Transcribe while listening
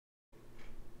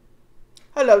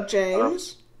Hello, Hello.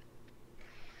 James.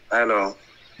 Hello.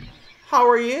 How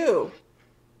are you?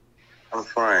 I'm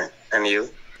fine. And you?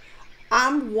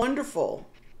 I'm wonderful.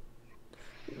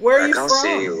 Where are I you can't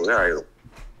see from? you. Where are you?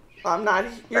 I'm not,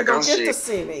 you I don't can't get see. to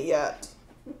see me yet.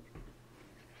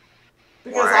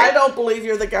 Because I Why? don't believe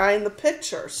you're the guy in the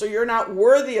picture, so you're not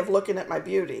worthy of looking at my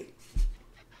beauty.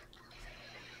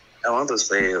 I want to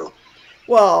see you.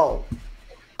 Well,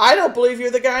 I don't believe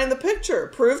you're the guy in the picture.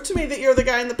 Prove to me that you're the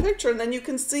guy in the picture, and then you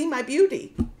can see my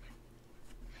beauty.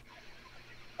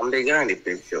 I'm the guy in the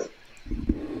picture.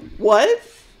 What?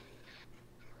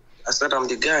 I said I'm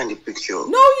the guy in the picture. No,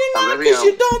 you're I'm not, very because you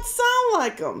young. don't sound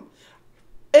like him.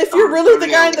 If you're I'm really the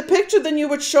very guy young. in the picture, then you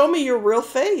would show me your real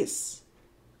face.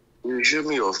 You show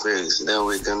me your face, then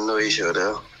we can know each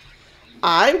other.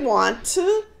 I want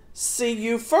to see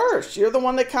you first. You're the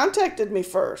one that contacted me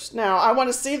first. Now, I want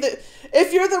to see that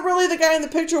if you're really the guy in the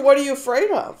picture, what are you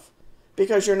afraid of?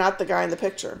 Because you're not the guy in the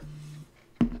picture.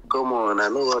 Come on, I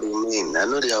know what you mean. I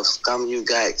know they have scammed you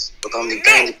guys, but I'm the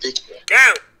guy in No! the picture.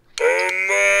 No!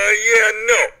 Yeah,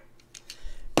 no.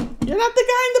 You're not the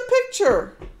guy in the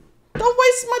picture. Don't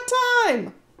waste my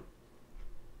time.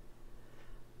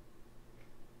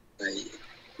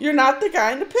 You're not the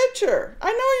guy in the picture.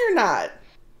 I know you're not.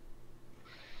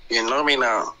 You know me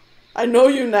now. I know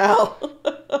you now.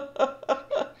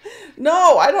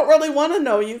 No, I don't really want to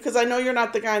know you because I know you're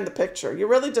not the guy in the picture. You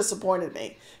really disappointed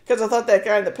me because I thought that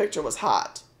guy in the picture was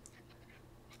hot.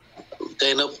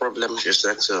 Okay, no problem. You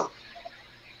said so.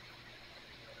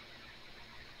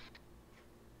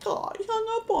 Oh, he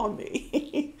hung up on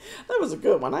me. That was a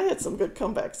good one. I had some good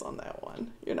comebacks on that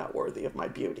one. You're not worthy of my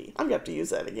beauty. I'm going to have to use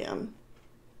that again.